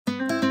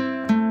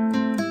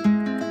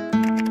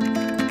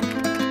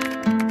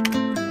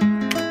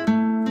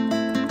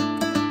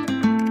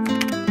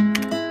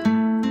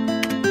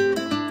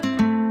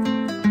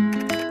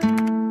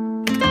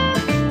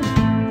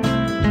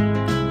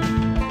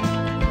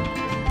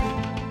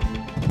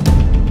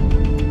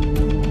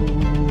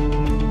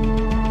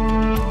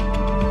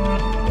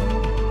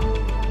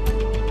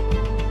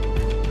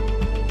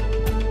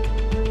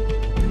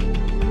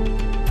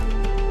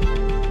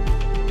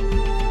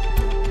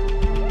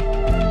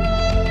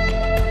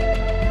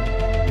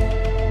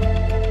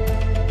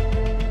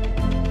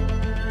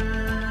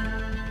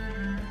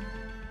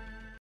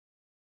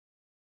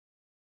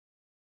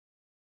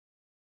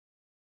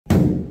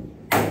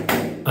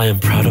I am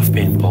proud of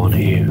being born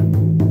here.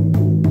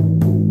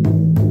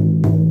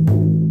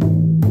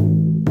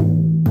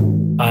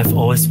 I've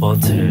always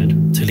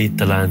wanted to lead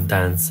the land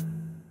dance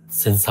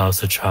since I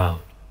was a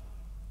child.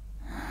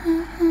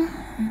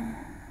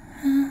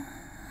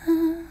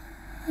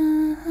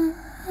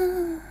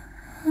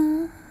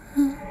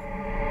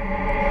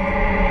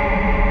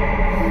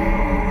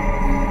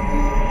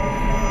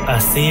 I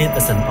see it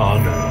as an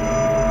honor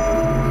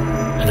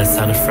and a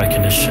sign of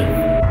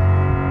recognition.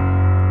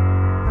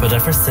 But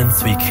ever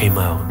since we came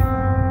out,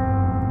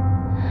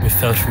 we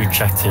felt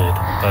rejected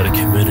by the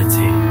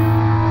community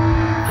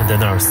and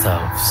then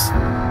ourselves.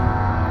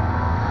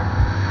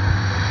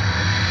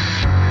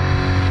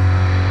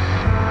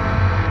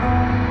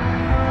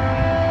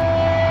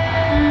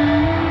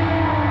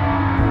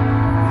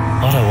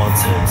 All I want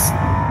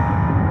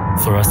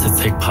is for us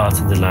to take part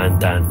in the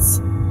land dance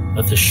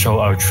and to show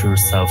our true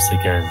selves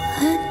again.